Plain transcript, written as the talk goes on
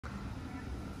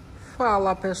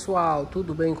Fala pessoal,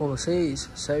 tudo bem com vocês?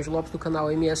 Sérgio Lopes do canal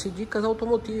MS Dicas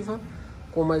Automotiva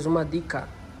com mais uma dica.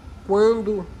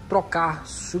 Quando trocar,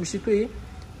 substituir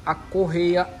a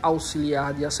correia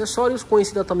auxiliar de acessórios,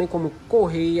 conhecida também como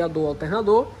correia do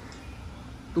alternador,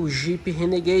 do Jeep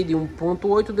Renegade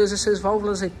 1.8, 16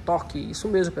 válvulas e torque. Isso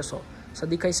mesmo, pessoal. Essa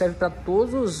dica aí serve para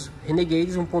todos os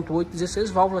Renegades 1.8, 16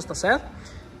 válvulas, tá certo?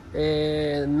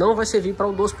 Não vai servir para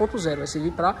o 2.0, vai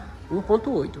servir para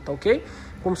 1.8, tá ok?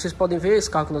 Como vocês podem ver, esse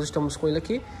carro que nós estamos com ele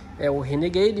aqui é o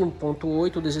Renegade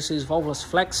 1.8, 16 válvulas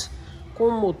flex,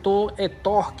 com motor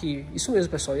torque. Isso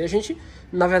mesmo, pessoal. E a gente,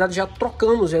 na verdade, já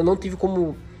trocamos. Eu não tive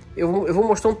como... Eu vou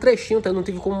mostrar um trechinho, tá? Eu não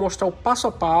tive como mostrar o passo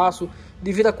a passo,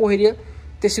 devido à correria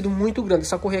ter sido muito grande.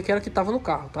 Essa correia aqui era que estava no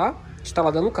carro, tá?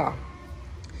 Instalada no carro.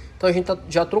 Então a gente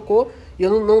já trocou e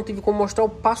eu não tive como mostrar o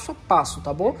passo a passo,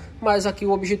 tá bom? Mas aqui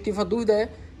o objetivo, a dúvida é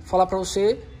falar para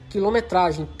você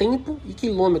quilometragem, tempo e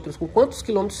quilômetros, com quantos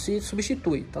quilômetros se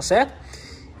substitui, tá certo?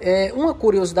 Uma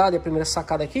curiosidade, a primeira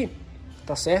sacada aqui,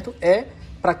 tá certo?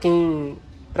 Para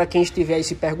quem estiver aí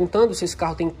se perguntando se esse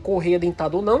carro tem correia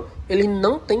dentada ou não, ele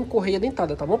não tem correia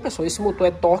dentada, tá bom, pessoal? Esse motor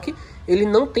é torque, ele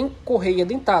não tem correia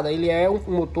dentada, ele é um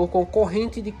motor com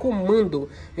corrente de comando,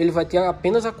 ele vai ter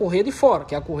apenas a correia de fora,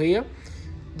 que é a correia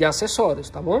de acessórios,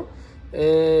 tá bom?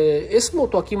 Esse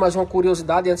motor aqui, mais uma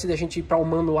curiosidade antes de a gente ir para o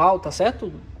manual, tá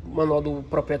certo? O manual do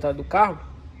proprietário do carro.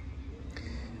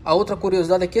 A outra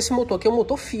curiosidade é que esse motor aqui é um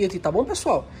motor Fiat, tá bom,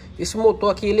 pessoal? Esse motor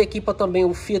aqui, ele equipa também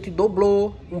o Fiat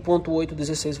Doblô 1.8,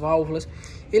 16 válvulas.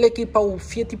 Ele equipa o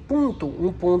Fiat Punto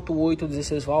 1.8,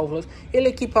 16 válvulas. Ele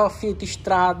equipa a Fiat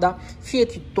Strada,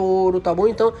 Fiat Toro, tá bom?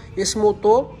 Então, esse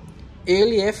motor,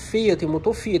 ele é Fiat,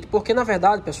 motor Fiat. Porque, na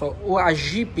verdade, pessoal, a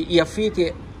Jeep e a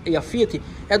Fiat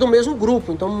é do mesmo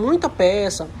grupo. Então, muita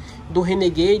peça do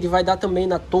Renegade vai dar também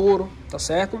na Toro, tá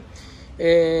certo?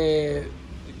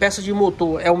 Peça de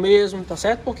motor é o mesmo, tá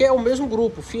certo? Porque é o mesmo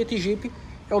grupo, Fiat e Jeep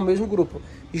é o mesmo grupo.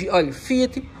 Olha,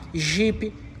 Fiat,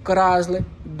 Jeep, Chrysler,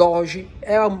 Dodge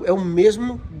é o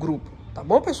mesmo grupo, tá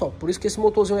bom, pessoal? Por isso que esse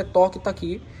motorzinho é torque, tá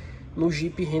aqui no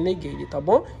Jeep Renegade, tá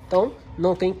bom? Então,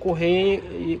 não tem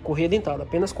correia dentada,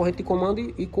 apenas correia de comando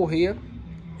e correia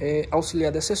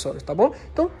auxiliar de acessórios, tá bom?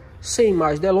 Então, sem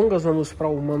mais delongas, vamos para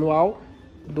o manual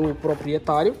do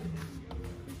proprietário.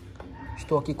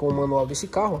 Estou aqui com o manual desse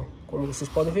carro, ó. Como vocês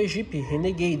podem ver, Jeep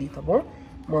Renegade, tá bom?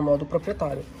 Manual do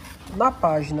proprietário. Na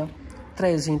página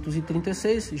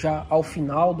 336, já ao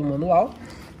final do manual,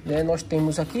 né, nós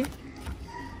temos aqui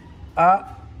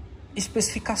a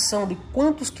especificação de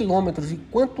quantos quilômetros e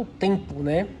quanto tempo,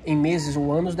 né, em meses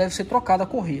ou anos, deve ser trocada a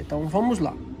correia. Então, vamos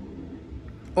lá.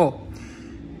 Ó,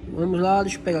 vamos lá,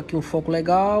 deixa eu pegar aqui um foco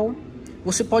legal.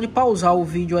 Você pode pausar o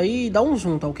vídeo aí e dar um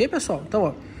zoom, tá ok, pessoal? Então,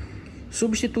 ó,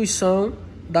 substituição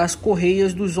das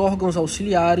correias dos órgãos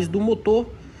auxiliares do motor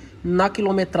na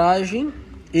quilometragem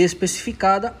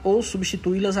especificada ou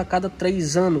substituí-las a cada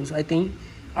 3 anos. Aí tem,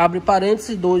 abre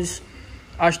parênteses, 2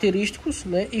 asterísticos,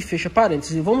 né, e fecha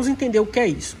parênteses. E vamos entender o que é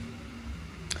isso.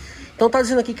 Então tá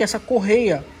dizendo aqui que essa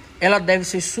correia, ela deve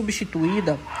ser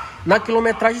substituída na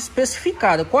quilometragem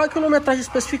especificada. Qual é a quilometragem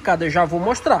especificada? Eu já vou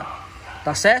mostrar,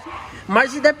 tá certo?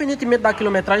 Mas independentemente da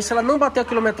quilometragem, se ela não bater a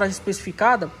quilometragem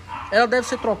especificada, ela deve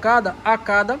ser trocada a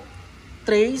cada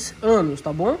 3 anos,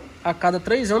 tá bom? A cada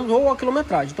 3 anos ou a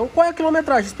quilometragem. Então, qual é a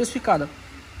quilometragem especificada?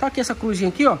 Tá aqui essa cruzinha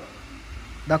aqui, ó,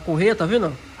 da correia, tá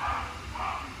vendo?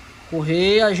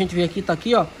 Correia, a gente vê aqui, tá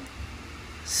aqui, ó,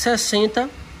 60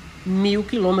 mil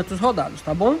quilômetros rodados,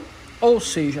 tá bom? Ou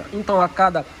seja, então a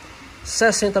cada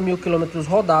 60 mil quilômetros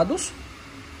rodados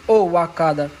ou a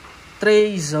cada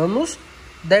 3 anos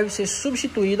deve ser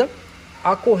substituída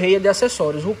a correia de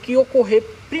acessórios. O que ocorrer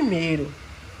primeiro,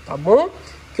 tá bom? O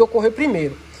que ocorrer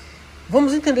primeiro.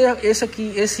 Vamos entender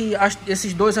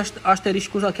esses 2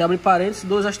 asterísticos aqui. Abre parênteses,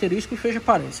 2 asterísticos e fecha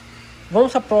parênteses.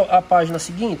 Vamos à página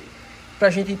seguinte para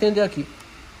a gente entender aqui.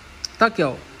 Tá aqui,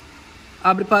 ó.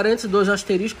 Abre parênteses, 2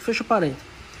 asterísticos, fecha parênteses.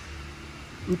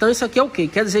 Então isso aqui é o quê?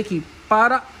 Quer dizer que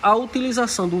para a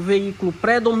utilização do veículo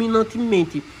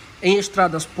predominantemente em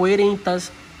estradas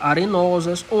poeirentas,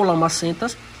 arenosas ou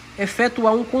lamacentas,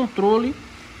 efetuar um controle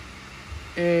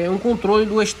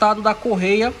do estado da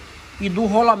correia e do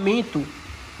rolamento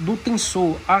do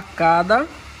tensor a cada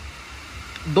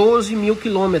 12 mil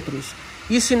quilômetros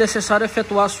e, se necessário,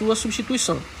 efetuar a sua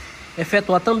substituição.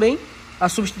 Efetuar também a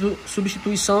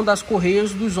substituição das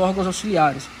correias dos órgãos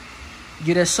auxiliares: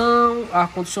 direção,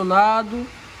 ar-condicionado,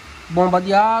 bomba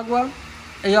de água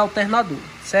e alternador,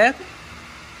 certo?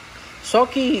 Só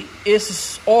que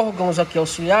esses órgãos aqui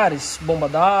auxiliares, bomba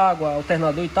d'água,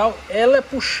 alternador e tal, ela é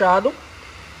puxado,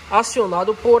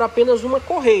 acionado por apenas uma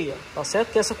correia, tá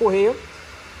certo? Que essa correia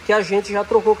que a gente já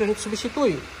trocou, que a gente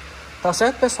substituiu. Tá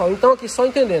certo, pessoal? Então aqui só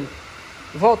entendendo.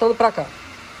 Voltando para cá.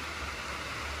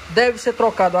 Deve ser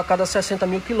trocado a cada 60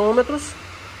 mil quilômetros.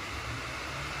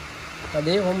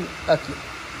 Cadê? Vamos aqui.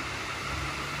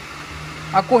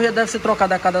 A correia deve ser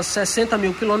trocada a cada 60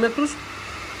 mil quilômetros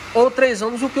ou 3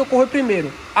 anos, o que ocorre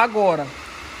primeiro. Agora,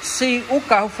 se o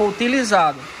carro for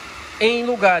utilizado em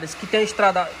lugares que tem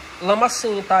estrada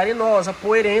lamacenta, arenosa,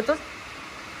 poeirenta,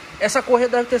 essa correia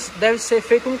deve ser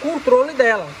feito um controle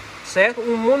dela, certo?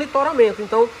 Um monitoramento.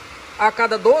 Então, a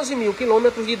cada 12 mil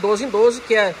quilômetros, de 12 em 12,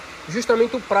 que é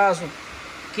justamente o prazo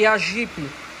que a Jeep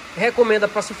recomenda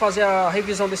para se fazer a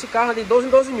revisão desse carro, de 12 em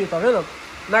 12 mil, tá vendo?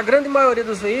 Na grande maioria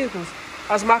dos veículos,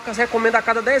 as marcas recomendam a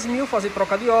cada 10 mil fazer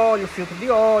troca de óleo,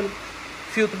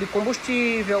 filtro de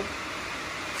combustível,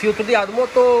 filtro de ar do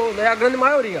motor, né? A grande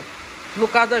maioria. No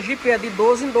caso da Jeep é de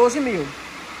 12 em 12 mil.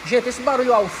 Gente, esse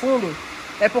barulho ao fundo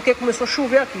é porque começou a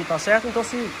chover aqui, tá certo? Então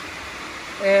se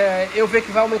eu ver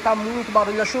que vai aumentar muito o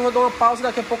barulho da chuva, eu dou uma pausa e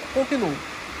daqui a pouco continuo.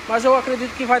 Mas eu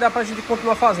acredito que vai dar pra gente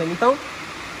continuar fazendo. Então,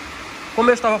 como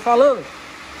eu estava falando,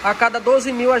 a cada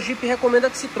 12 mil a Jeep recomenda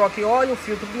que se troque óleo,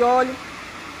 filtro de óleo.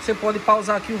 Você pode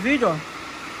pausar aqui o vídeo, ó.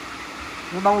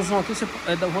 Vou dar um zoom aqui,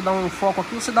 vou dar um foco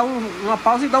aqui, você dá uma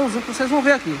pausa e dá um zoom que vocês vão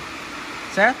ver aqui,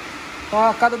 certo? Então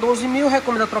a cada 12 mil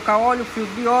recomenda trocar óleo,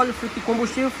 filtro de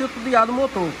combustível, filtro de ar do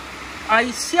motor.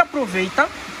 Aí se aproveita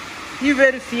e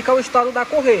verifica o estado da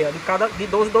correia de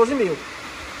 12 mil.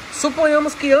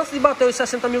 Suponhamos que antes de bater os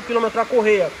 60 mil quilômetros a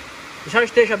correia já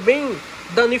esteja bem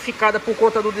danificada por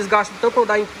conta do desgaste de tanto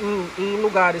andar em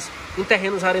lugares, em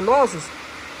terrenos arenosos.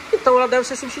 Então ela deve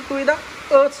ser substituída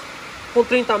antes, com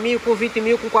 30 mil, com 20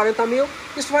 mil, com 40 mil.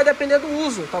 Isso vai depender do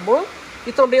uso, tá bom?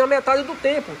 E também a metade do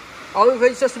tempo. Ao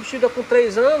invés de ser substituída com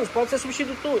 3 anos, pode ser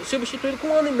substituído com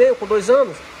 1 ano e meio, com 2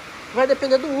 anos. Vai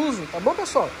depender do uso, tá bom,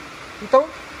 pessoal? Então,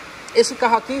 esse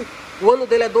carro aqui, o ano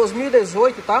dele é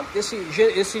 2018, tá?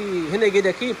 Esse Renegade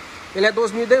aqui, ele é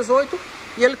 2018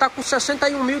 e ele tá com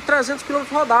 61.300 km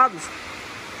rodados,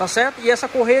 tá certo? E essa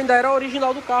correia ainda era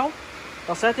original do carro,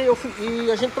 tá certo?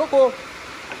 E a gente trocou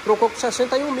com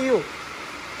 61 mil,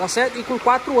 tá certo? E com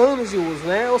 4 anos de uso,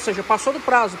 né? Ou seja, passou do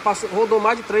prazo, rodou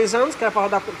mais de 3 anos, que era para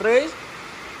rodar com 3,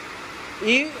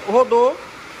 e rodou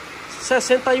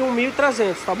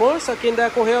 61.300, tá bom? Isso aqui ainda é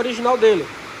a correia original dele.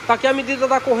 Tá aqui a medida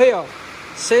da correia, ó.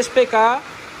 CSPK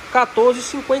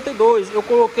 1452. Eu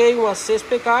coloquei uma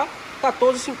CSPK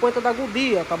 1450 da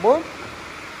Goodyear, tá bom?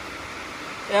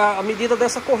 É a medida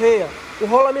dessa correia. O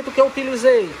rolamento que eu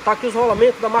utilizei, tá aqui os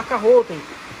rolamentos da marca Rotem.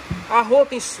 A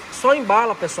Rotem só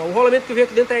embala, pessoal. O rolamento que vem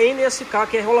aqui dentro é NSK,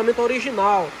 que é rolamento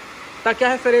original. Tá aqui a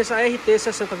referência RT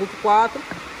 6024.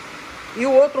 E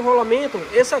o outro rolamento,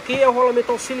 esse aqui é o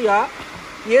rolamento auxiliar.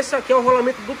 E esse aqui é o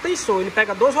rolamento do tensor. Ele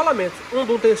pega 2 rolamentos. Um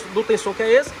do tensor, que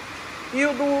é esse. E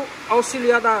o do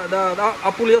auxiliar,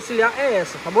 a polia auxiliar é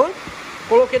essa, tá bom?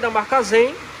 Coloquei da marca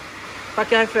Zen. Tá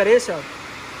aqui a referência, ó,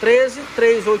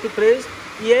 13383.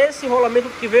 E esse rolamento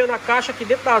que veio na caixa aqui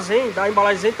dentro da Zen, da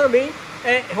embalagem Zen, também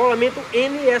é rolamento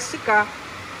NSK.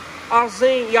 A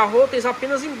Zen e a Rotem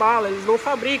apenas embalam, eles não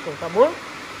fabricam, tá bom?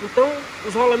 Então,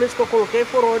 os rolamentos que eu coloquei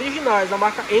foram originais, da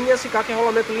marca NSK, que é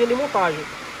rolamento linha de montagem.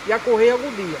 E a correia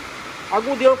Goodyear. A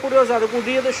Goodyear é uma curiosidade, a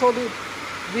Goodyear deixou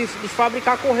de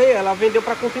fabricar a correia, ela vendeu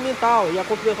para a Continental, e a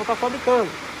Continental está fabricando.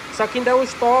 Isso aqui ainda é um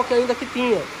estoque ainda que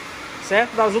tinha,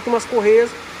 certo? Das últimas correias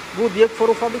Goodyear que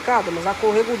foram fabricadas, mas a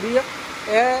correia Goodyear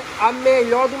é a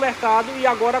melhor do mercado. E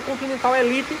agora a Continental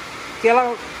Elite, que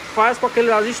ela faz com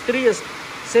aquelas estrias,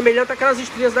 semelhante àquelas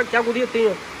estrias que a Goodyear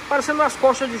tinha, parecendo as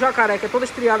costas de jacaré, que é toda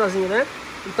estriadazinha, né?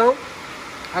 Então,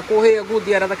 a correia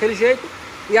Goodyear era daquele jeito,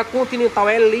 e a Continental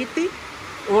Elite,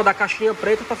 uma da caixinha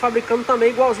preta, está fabricando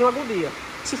também igualzinho a Goodyear.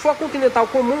 Se for a Continental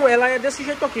comum, ela é desse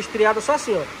jeito aqui, estriada só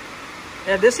assim, ó.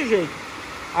 É desse jeito.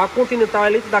 A Continental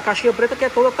Elite da caixinha preta, que é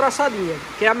toda traçadinha,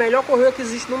 que é a melhor correia que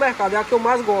existe no mercado, é a que eu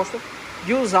mais gosto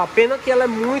de usar. Pena que ela é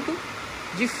muito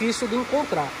difícil de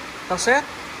encontrar, tá certo?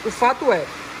 O fato é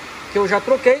que eu já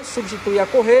troquei, substituí a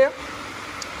correia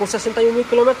com 61 mil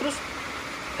quilômetros,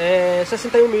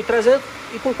 61.300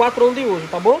 e com 4 anos de uso,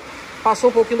 tá bom? Passou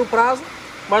um pouquinho do prazo,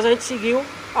 mas a gente seguiu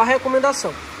a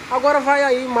recomendação. Agora vai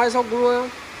aí mais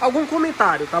algum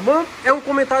comentário, tá bom? É um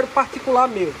comentário particular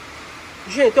meu.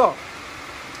 Gente, ó,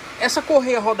 essa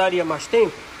correia rodaria mais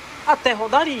tempo? Até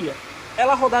rodaria.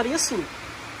 Ela rodaria sim,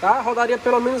 tá? Rodaria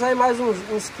pelo menos aí mais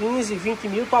uns 15, 20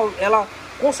 mil. Ela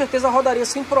com certeza rodaria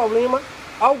sem problema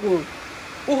algum.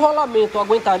 O rolamento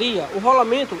aguentaria? O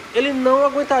rolamento, ele não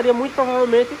aguentaria muito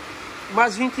provavelmente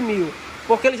mais 20 mil.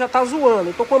 Porque ele já tá zoando.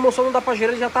 Então com a emoção não dá pra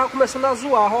gerar, ele já tá começando a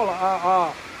zoar,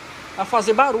 a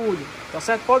fazer barulho, tá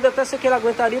certo? Pode até ser que ele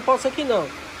aguentaria, pode ser que não.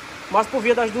 Mas por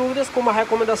via das dúvidas, como a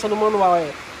recomendação do manual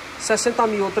é 60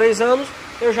 mil ou 3 anos,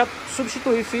 eu já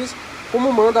substituí, fiz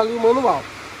como manda ali o manual.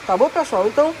 Tá bom, pessoal?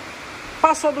 Então,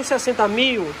 passou dos 60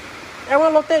 mil, é uma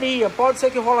loteria. Pode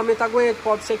ser que o rolamento aguente,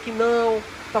 pode ser que não.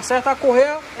 Tá certo? A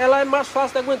correia, ela é mais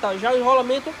fácil de aguentar. Já o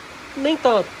rolamento, nem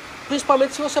tanto.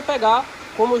 Principalmente se você pegar,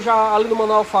 como já ali no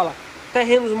manual fala,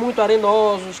 terrenos muito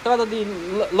arenosos, estrada de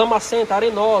lamacenta,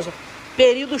 arenosa,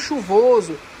 período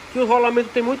chuvoso, que o rolamento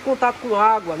tem muito contato com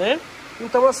água, né?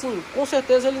 Então, assim, com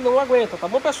certeza ele não aguenta, tá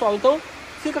bom, pessoal? Então,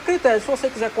 fica a critério. Se você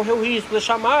quiser correr o risco,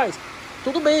 deixar mais,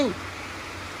 tudo bem.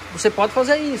 Você pode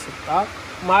fazer isso, tá?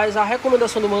 Mas a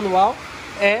recomendação do manual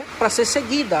é para ser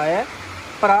seguida, é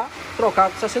para trocar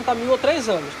com 60 mil ou 3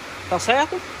 anos, tá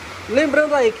certo?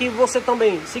 Lembrando aí que você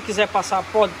também, se quiser passar,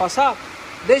 pode passar,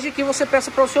 desde que você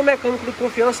peça para o seu mecânico de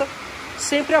confiança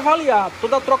sempre avaliar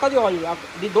toda a troca de óleo.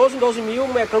 De 12 em 12 mil,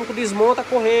 o mecânico desmonta a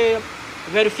correia,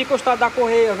 verifica o estado da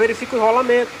correia, verifica o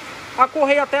rolamento. A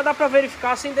correia até dá para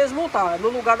verificar sem desmontar, no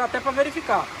lugar dá até para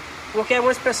verificar, porque é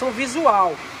uma inspeção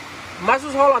visual. Mas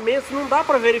os rolamentos não dá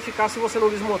para verificar se você não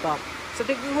desmontar. Você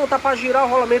tem que desmontar para girar o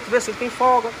rolamento, ver se ele tem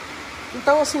folga.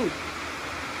 Então, assim,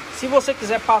 se você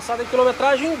quiser passar da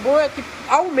quilometragem, o bom é que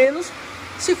ao menos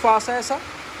se faça essa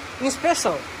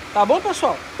inspeção. Tá bom,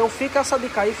 pessoal? Então fica essa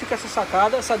dica aí, fica essa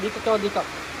sacada. Essa dica que é uma dica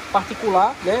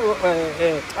particular, né?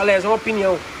 Aliás, é uma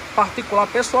opinião particular,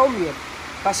 pessoal minha.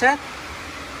 Tá certo?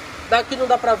 Daqui não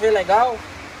dá pra ver legal.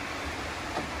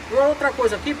 Uma outra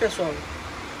coisa aqui, pessoal.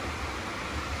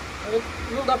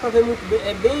 Não dá pra ver muito bem.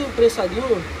 É bem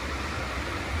prensadinho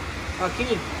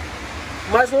aqui.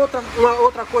 Mas uma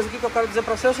outra coisa aqui que eu quero dizer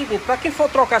pra você é o seguinte. Pra quem for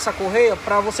trocar essa correia,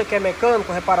 pra você que é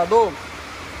mecânico, reparador,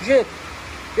 gente,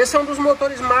 esse é um dos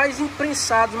motores mais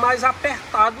imprensados, mais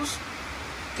apertados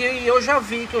que eu já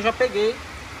vi, que eu já peguei,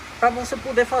 para você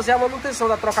poder fazer a manutenção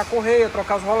da trocar correia,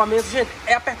 trocar os rolamentos. Gente,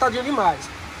 é apertadinho demais.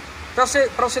 Para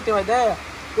você ter uma ideia,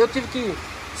 eu tive que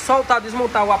soltar,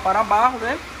 desmontar o aparabarro,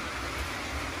 né?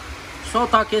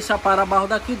 Soltar aqui esse aparabarro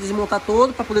daqui, desmontar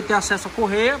todo para poder ter acesso à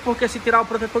correia, porque se tirar o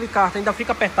protetor de carta ainda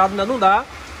fica apertado, ainda não dá.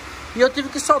 E eu tive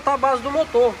que soltar a base do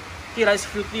motor, tirar esse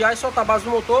filtro de ar e soltar a base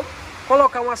do motor,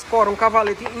 colocar umas coras, um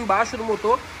cavalete embaixo do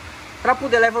motor para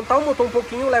poder levantar o motor um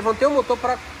pouquinho. Levantei o motor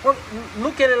para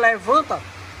no que ele levanta,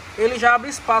 ele já abre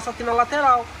espaço aqui na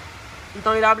lateral.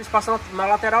 Então ele abre espaço na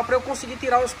lateral para eu conseguir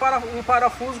tirar um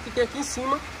parafuso que tem aqui em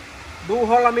cima do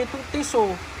rolamento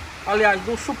tensor. Aliás,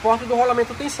 do suporte do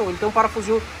rolamento tensor. Ele tem um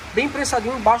parafusinho bem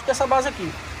prensadinho embaixo dessa base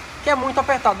aqui, que é muito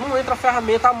apertado. Não entra a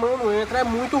ferramenta, a mão não entra, é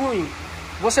muito ruim.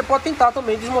 Você pode tentar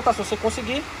também desmontar, se você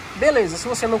conseguir, beleza. Se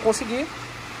você não conseguir,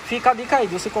 fica a dica aí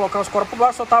de você colocar os coras por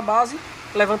baixo, soltar a base,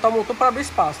 levantar o motor para abrir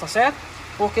espaço, tá certo?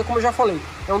 Porque, como eu já falei,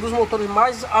 é um dos motores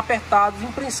mais apertados,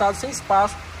 imprensados, sem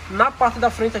espaço na parte da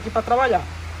frente aqui para trabalhar,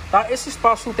 tá? Esse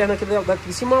espaço interno aqui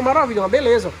de cima é uma maravilha, uma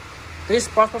beleza. Tem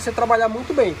espaço para você trabalhar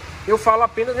muito bem. Eu falo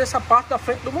apenas nessa parte da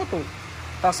frente do motor,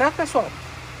 tá certo, pessoal?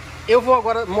 Eu vou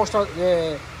agora mostrar,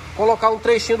 colocar um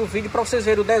trechinho do vídeo para vocês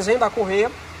verem o desenho da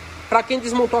correia. Para quem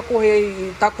desmontou a correia e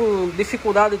está com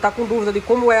dificuldade, está com dúvida de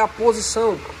como é a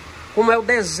posição, como é o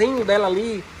desenho dela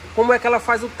ali, como é que ela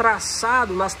faz o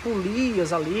traçado nas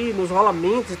polias ali, nos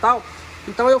rolamentos e tal.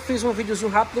 Então eu fiz um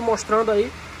videozinho rápido mostrando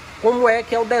aí como é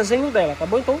que é o desenho dela, tá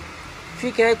bom? Então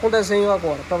fiquem aí com o desenho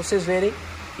agora, para vocês verem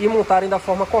e montarem da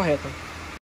forma correta.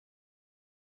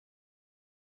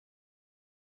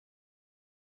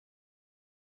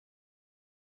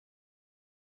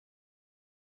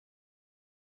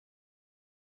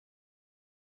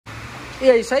 E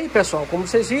é isso aí, pessoal. Como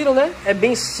vocês viram, né? É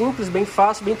bem simples, bem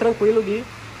fácil, bem tranquilo de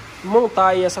montar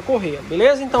aí essa correia,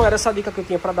 beleza? Então era essa dica que eu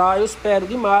tinha para dar. Eu espero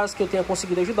demais que eu tenha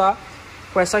conseguido ajudar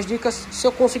com essas dicas. Se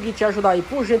eu conseguir te ajudar aí,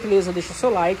 por gentileza, deixa o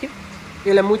seu like.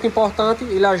 Ele é muito importante,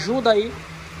 ele ajuda aí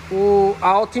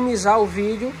a otimizar o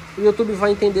vídeo. O YouTube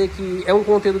vai entender que é um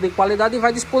conteúdo de qualidade e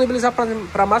vai disponibilizar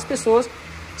para mais pessoas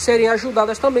serem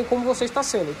ajudadas também, como você está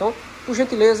sendo. Então, por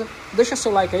gentileza, deixa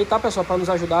seu like aí, tá, pessoal, para nos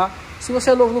ajudar. Se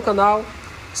você é novo no canal,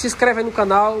 se inscreve aí no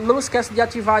canal. Não esquece de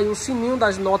ativar aí o sininho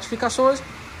das notificações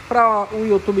para o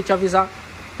YouTube te avisar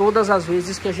todas as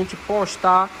vezes que a gente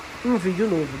postar um vídeo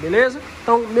novo, beleza?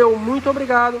 Então, meu muito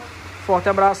obrigado, forte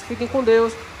abraço, fiquem com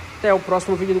Deus, até o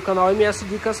próximo vídeo do canal MS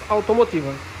Dicas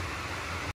Automotiva.